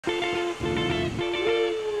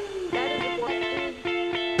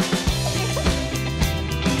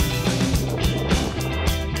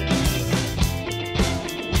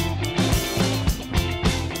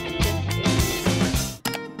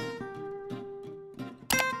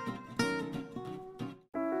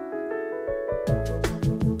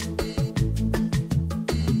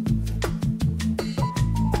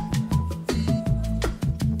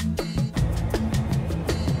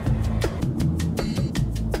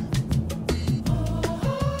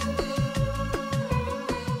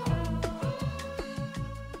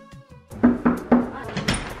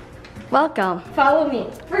Welcome. Follow me.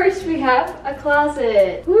 First we have a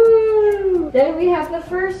closet. Woo! Then we have the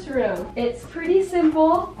first room. It's pretty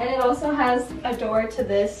simple and it also has a door to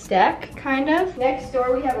this deck, kind of. Next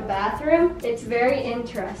door we have a bathroom. It's very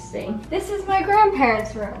interesting. This is my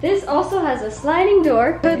grandparents' room. This also has a sliding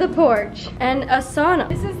door to the porch and a sauna.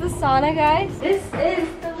 This is the sauna, guys. This is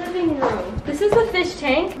the living room. This is the fish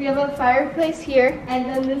tank. We have a fireplace here, and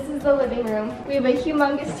then this is the living room. We have a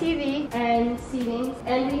humongous TV and seating,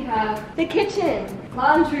 and we have the kitchen,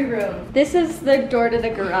 laundry room. This is the door to the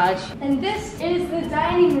garage, and this is the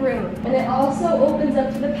dining room, and it also opens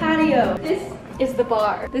up to the patio. This is the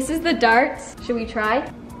bar. This is the darts. Should we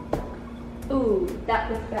try? Ooh, that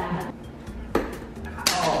was bad.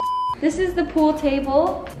 This is the pool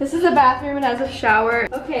table. This is the bathroom. It has a shower.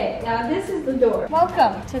 Okay, now this is the door.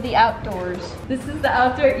 Welcome to the outdoors. This is the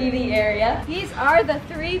outdoor eating area. These are the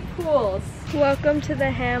 3 pools. Welcome to the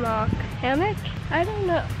hammock. Hammock? I don't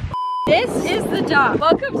know. This is the dock.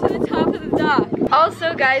 Welcome to the top of the dock.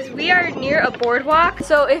 Also, guys, we are near a boardwalk.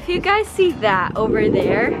 So if you guys see that over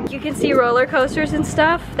there, you can see roller coasters and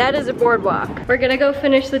stuff. That is a boardwalk. We're gonna go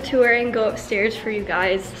finish the tour and go upstairs for you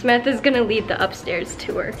guys. Samantha's gonna lead the upstairs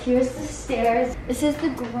tour. Here's the stairs. This is the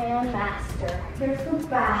grand master. Here's the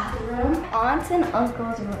bathroom. Aunt and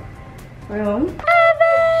uncle's room.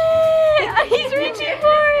 Evan! He's reaching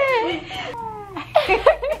for it!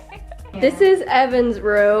 This is Evan's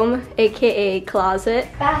room, aka closet.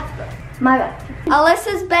 Bathroom. My bathroom.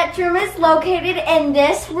 Alyssa's bedroom is located in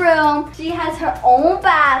this room. She has her own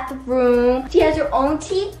bathroom. She has her own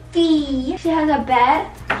TV. She has a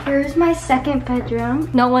bed. Here's my second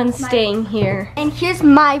bedroom. No one's staying here. And here's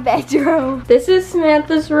my bedroom. This is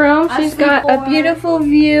Samantha's room. She's got a beautiful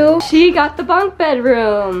view. She got the bunk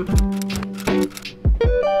bedroom.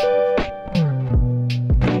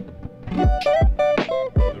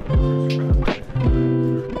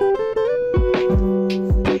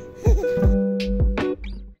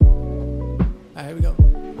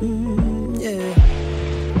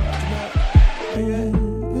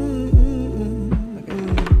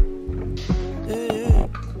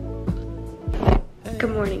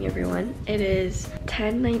 Good morning, everyone. It is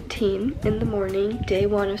 10:19 in the morning, day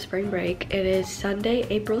 1 of spring break. It is Sunday,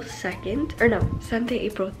 April 2nd, or no, Sunday,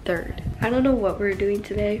 April 3rd. I don't know what we're doing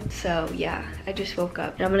today, so yeah, I just woke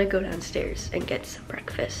up and I'm gonna go downstairs and get some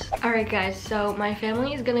breakfast. All right, guys, so my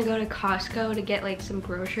family is gonna go to Costco to get like some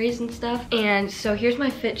groceries and stuff, and so here's my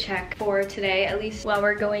fit check for today, at least while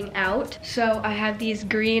we're going out. So I have these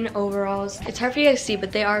green overalls. It's hard for you guys to see,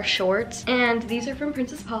 but they are shorts, and these are from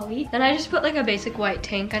Princess Polly. Then I just put like a basic white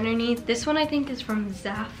tank underneath. This one I think is from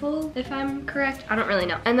Zaful, if I'm correct. I don't really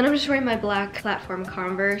know. And then I'm just wearing my black platform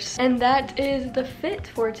Converse, and that is the fit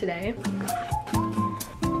for today.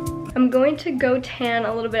 I'm going to go tan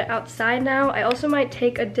a little bit outside now. I also might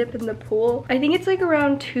take a dip in the pool. I think it's like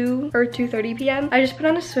around 2 or 2:30 p.m. I just put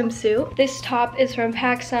on a swimsuit. This top is from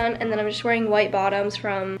PacSun, and then I'm just wearing white bottoms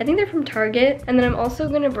from, I think they're from Target. And then I'm also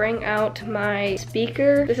gonna bring out my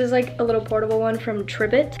speaker. This is like a little portable one from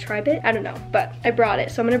Tribit, I don't know, but I brought it.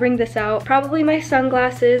 So I'm gonna bring this out. Probably my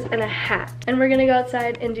sunglasses and a hat. And we're gonna go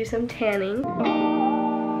outside and do some tanning.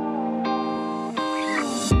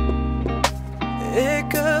 It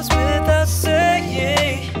goes without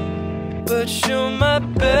saying, but you're my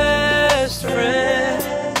best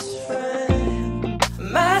friend,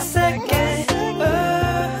 my second earth.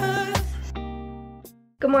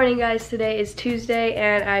 Good morning, guys. Today is Tuesday,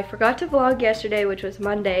 and I forgot to vlog yesterday, which was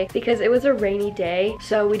Monday, because it was a rainy day,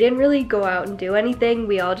 so we didn't really go out and do anything.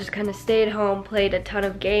 We all just kind of stayed home, played a ton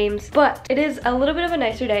of games, but it is a little bit of a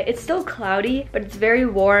nicer day. It's still cloudy, but it's very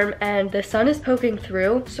warm, and the sun is poking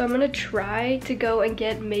through, so I'm gonna try to go and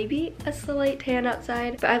get maybe a slight tan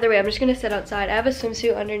outside, but either way, I'm just gonna sit outside. I have a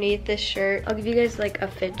swimsuit underneath this shirt. I'll give you guys like a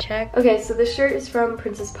fit check. Okay, so this shirt is from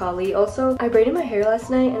Princess Polly. Also, I braided my hair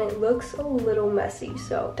last night, and it looks a little messy,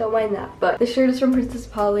 so don't mind that. But the shirt is from Princess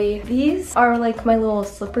Polly. These are like my little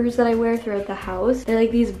slippers that I wear throughout the house. They're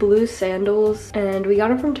like these blue sandals, and we got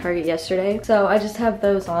them from Target yesterday, so I just have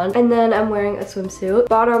those on. And then I'm wearing a swimsuit.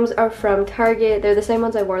 Bottoms are from Target. They're the same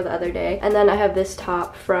ones I wore the other day. And then I have this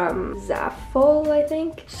top from Zaful, I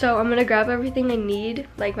think. So I'm gonna grab everything I need,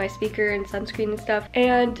 like my speaker and sunscreen and stuff,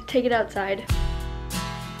 and take it outside.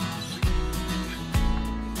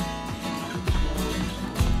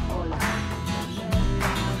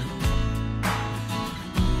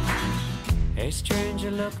 Hey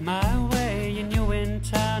stranger, look my way, and you in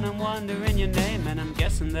town, I'm wondering your name, and I'm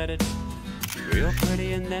guessing that it's real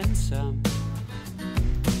pretty and then some.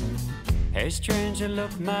 Hey stranger,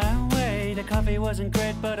 look my way, the coffee wasn't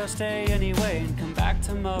great, but I'll stay anyway, and come back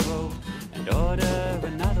tomorrow and order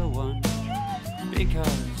another one,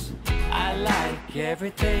 because I like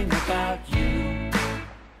everything about you.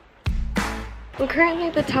 We're currently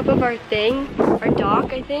at the top of our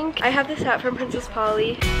dock, I think. I have this hat from Princess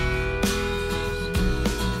Polly.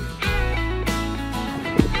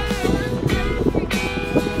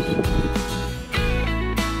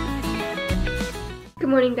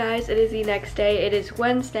 Good morning, guys. It is the next day. It is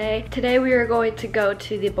Wednesday. Today we are going to go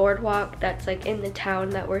to the boardwalk that's like in the town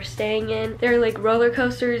that we're staying in. There are like roller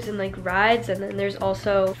coasters and like rides, and then there's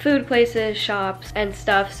also food places, shops, and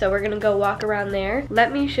stuff. So we're gonna go walk around there.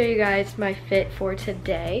 Let me show you guys my fit for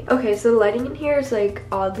today. Okay, so the lighting in here is like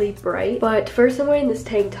oddly bright, but first I'm wearing this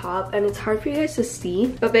tank top and it's hard for you guys to see,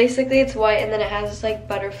 but basically it's white and then it has this like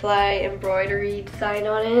butterfly embroidery design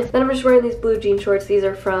on it. Then I'm just wearing these blue jean shorts. These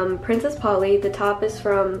are from Princess Polly. The top is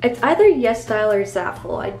from, it's either Yes Style or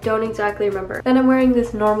Zaffle. I don't exactly remember. Then I'm wearing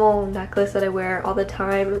this normal necklace that I wear all the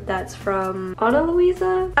time. That's from Ana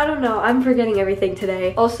Luisa? I don't know. I'm forgetting everything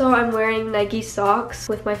today. Also, I'm wearing Nike socks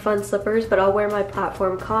with my fun slippers, but I'll wear my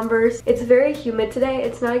platform Converse. It's very humid today.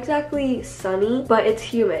 It's not exactly sunny, but it's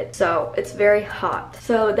humid, so it's very hot.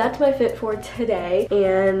 So that's my fit for today,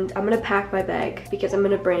 and I'm gonna pack my bag because I'm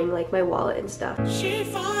gonna bring like my wallet and stuff. She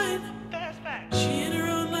fine. She in her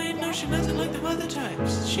own lane, no, she nothing like the other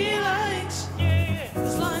types. She likes,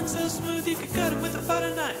 this line so smooth you could cut it with a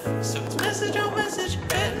butter knife. So it's message on message,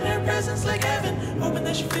 read in her presence like heaven, hoping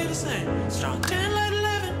that she feel the same. Strong 10, light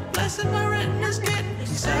 11, blessed my retina's getting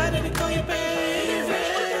excited to call you baby.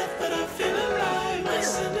 But I feel alive, I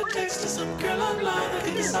send a text to some girl online. I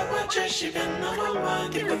think it's off my chest, she been on my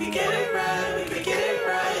mind. Think we could get it right, we could get it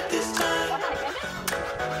right this time.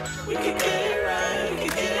 We could get it right, we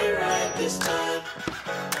could get it right this time.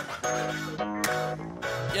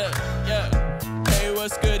 Yeah. Hey,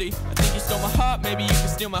 what's goody? I think you stole my heart, maybe you can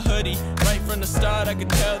steal my hoodie. Right from the start, I could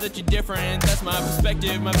tell that you're different. That's my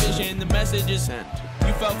perspective, my vision, the message is sent.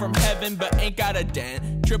 You fell from heaven, but ain't got a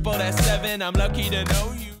dent. Triple that 7, I'm lucky to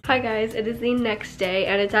know you. Hi guys, it is the next day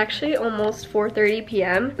and it's actually almost 4:30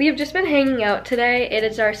 p.m. We have just been hanging out today. It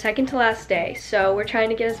is our second to last day, so we're trying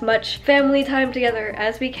to get as much family time together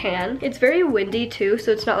as we can. It's very windy too,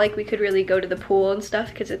 so it's not like we could really go to the pool and stuff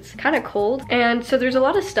because it's kind of cold. And so there's a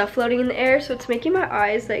lot of stuff floating in the air, so it's making my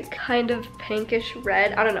eyes like kind of pinkish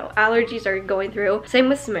red. I don't know, allergies are going through. Same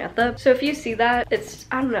with Samantha. So if you see that, it's,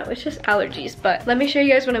 I don't know, it's just allergies. But let me show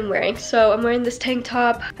you guys what I'm wearing. So I'm wearing this tank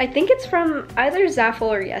top. I think it's from either Zaffle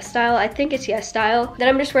or Yes Style. I think it's Yes Style. Then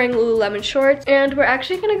I'm just wearing Lululemon shorts, and we're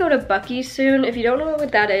actually gonna go to Buc-ee's soon. If you don't know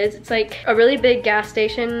what that is, it's like a really big gas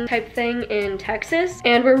station type thing in Texas,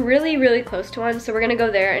 and we're really close to one, so we're gonna go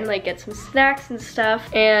there and like get some snacks and stuff.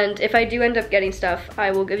 And if I do end up getting stuff, I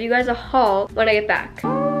will give you guys a haul when I get back.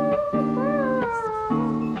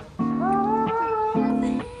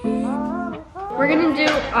 We're gonna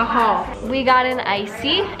do a haul. We got an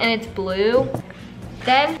icy and it's blue.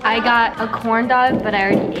 Then I got a corn dog, but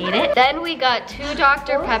I already ate it. Then we got 2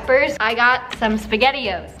 Dr. Peppers. I got some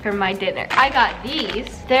SpaghettiOs for my dinner. I got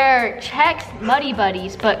these. They're Chex Muddy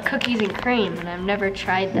Buddies, but cookies and cream, and I've never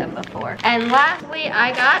tried them before. And lastly,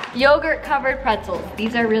 I got yogurt covered pretzels.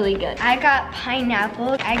 These are really good. I got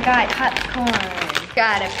pineapple. I got popcorn.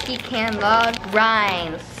 Got a pecan log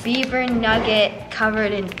rinds. Beaver nugget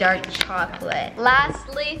covered in dark chocolate.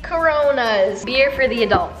 Lastly, Coronas. Beer for the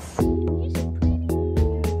adults.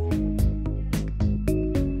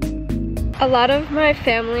 A lot of my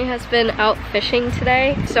family has been out fishing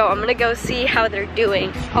today, so I'm gonna go see how they're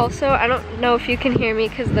doing. Also, I don't know if you can hear me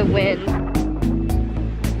because of the wind.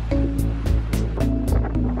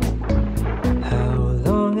 How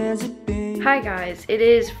long has it been? Hi guys, it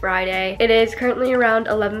is Friday. It is currently around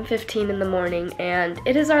 11:15 in the morning and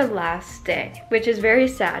it is our last day, which is very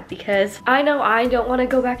sad because I know I don't want to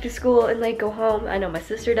go back to school and like go home. I know my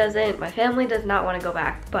sister doesn't, my family does not want to go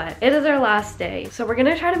back, but it is our last day. So we're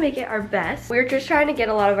gonna try to make it our best. We're just trying to get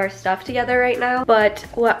a lot of our stuff together right now, but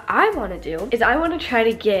what I want to do is I want to try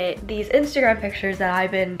to get these Instagram pictures that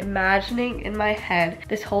I've been imagining in my head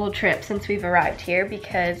this whole trip since we've arrived here,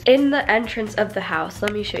 because in the entrance of the house,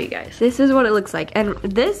 let me show you guys. This is what it looks like, and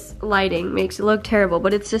this lighting makes it look terrible,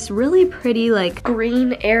 but it's this really pretty like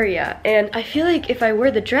green area, and I feel like if I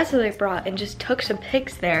wear the dress that I brought and just took some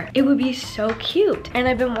pics there, it would be so cute. And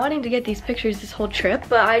I've been wanting to get these pictures this whole trip,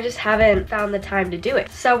 but I just haven't found the time to do it.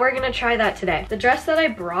 So we're gonna try that today. The dress that I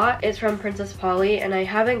brought is from Princess Polly, and I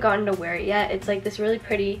haven't gotten to wear it yet. It's like this really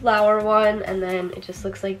pretty flower one, and then it just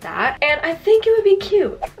looks like that, and I think it would be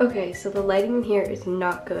cute. Okay, so the lighting in here is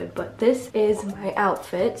not good, but this is my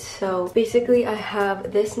outfit. So Basically, I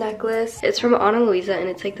have this necklace. It's from Ana Luisa and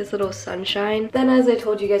it's like this little sunshine. Then as I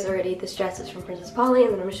told you guys already, this dress is from Princess Polly,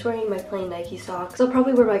 and then I'm just wearing my plain Nike socks. So I'll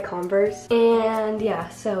probably wear my Converse. And yeah,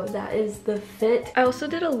 so that is the fit. I also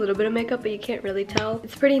did a little bit of makeup, but you can't really tell.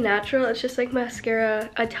 It's pretty natural. It's just like mascara,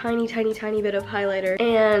 a tiny bit of highlighter,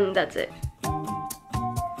 and that's it.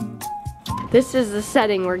 This is the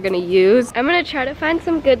setting we're gonna use. I'm gonna try to find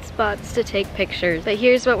some good spots to take pictures, but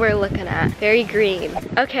here's what we're looking at. Very green.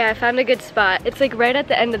 Okay, I found a good spot. It's like right at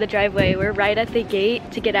the end of the driveway. We're right at the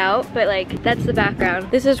gate to get out, but like that's the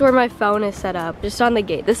background. This is where my phone is set up, just on the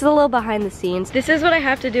gate. This is a little behind the scenes. This is what I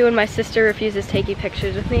have to do when my sister refuses taking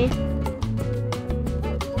pictures with me.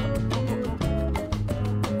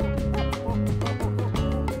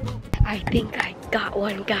 I think I got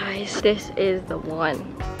one, guys. This is the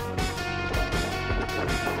one.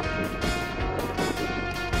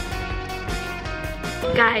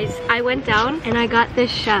 Guys, I went down and I got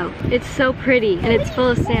this shell. It's so pretty and it's full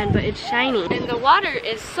of sand, but it's shiny. And the water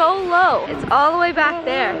is so low. It's all the way back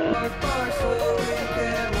there.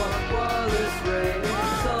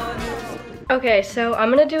 Okay, so I'm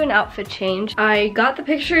gonna do an outfit change. I got the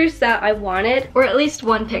pictures that I wanted, or at least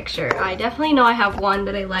one picture. I definitely know I have one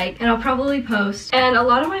that I like, and I'll probably post. And a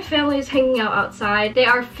lot of my family is hanging out outside. They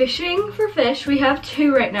are fishing for fish. We have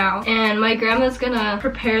 2 right now, and my grandma's gonna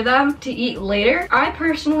prepare them to eat later. I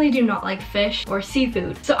personally do not like fish or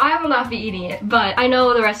seafood, so I will not be eating it, but I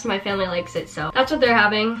know the rest of my family likes it, so that's what they're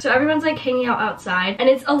having. So everyone's like hanging out outside, and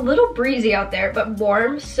it's a little breezy out there, but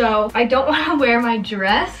warm, so I don't wanna wear my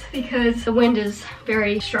dress because the wind is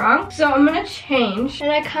very strong. So I'm gonna change,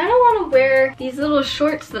 and I kind of want to wear these little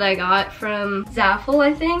shorts that I got from Zaffel,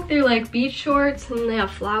 I think. They're like beach shorts and they have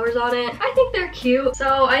flowers on it. I think they're cute.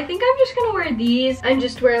 So I think I'm just gonna wear these and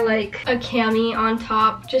just wear like a cami on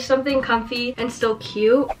top, just something comfy and still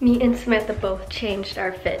cute. Me and Samantha both changed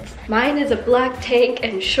our fits. Mine is a black tank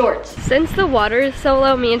and shorts. Since the water is so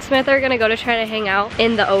low, me and Samantha are gonna go to try to hang out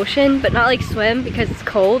in the ocean, but not like swim because it's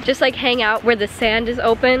cold. Just like hang out where the sand is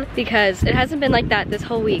open, because it hasn't been like that this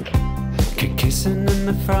whole week. Kissing in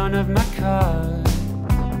the front of my car,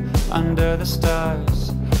 under the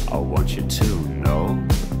stars. I want you to know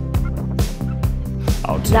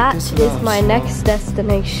that is my next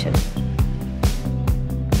destination.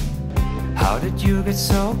 How did you get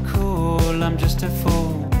so cool? I'm just a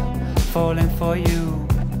fool, falling for you.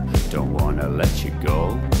 Don't wanna let you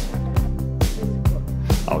go.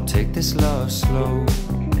 I'll take this love slow.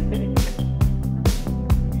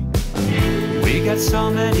 We got so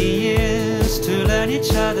many years to learn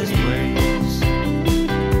each other's ways.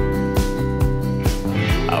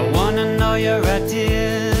 I wanna know your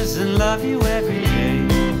ideas and love you every day.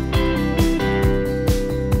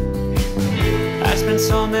 I spent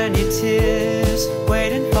so many tears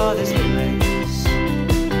waiting for this place,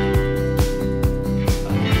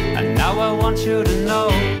 and now I want you to know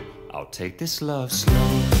I'll take this love slow.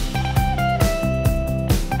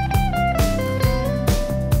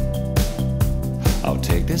 I'll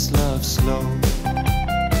take this love slow.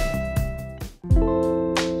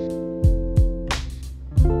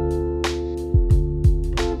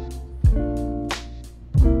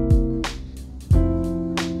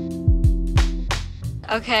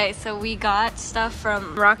 Okay, so we got stuff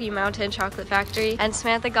from Rocky Mountain Chocolate Factory, and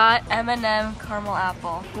Samantha got M&M Caramel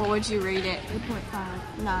Apple. What would you rate it?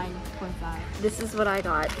 8.5, 9.5. This is what I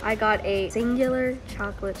got. I got a singular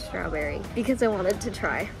chocolate strawberry because I wanted to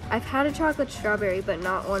try. I've had a chocolate strawberry, but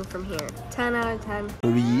not one from here. 10 out of 10.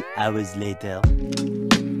 3 hours later.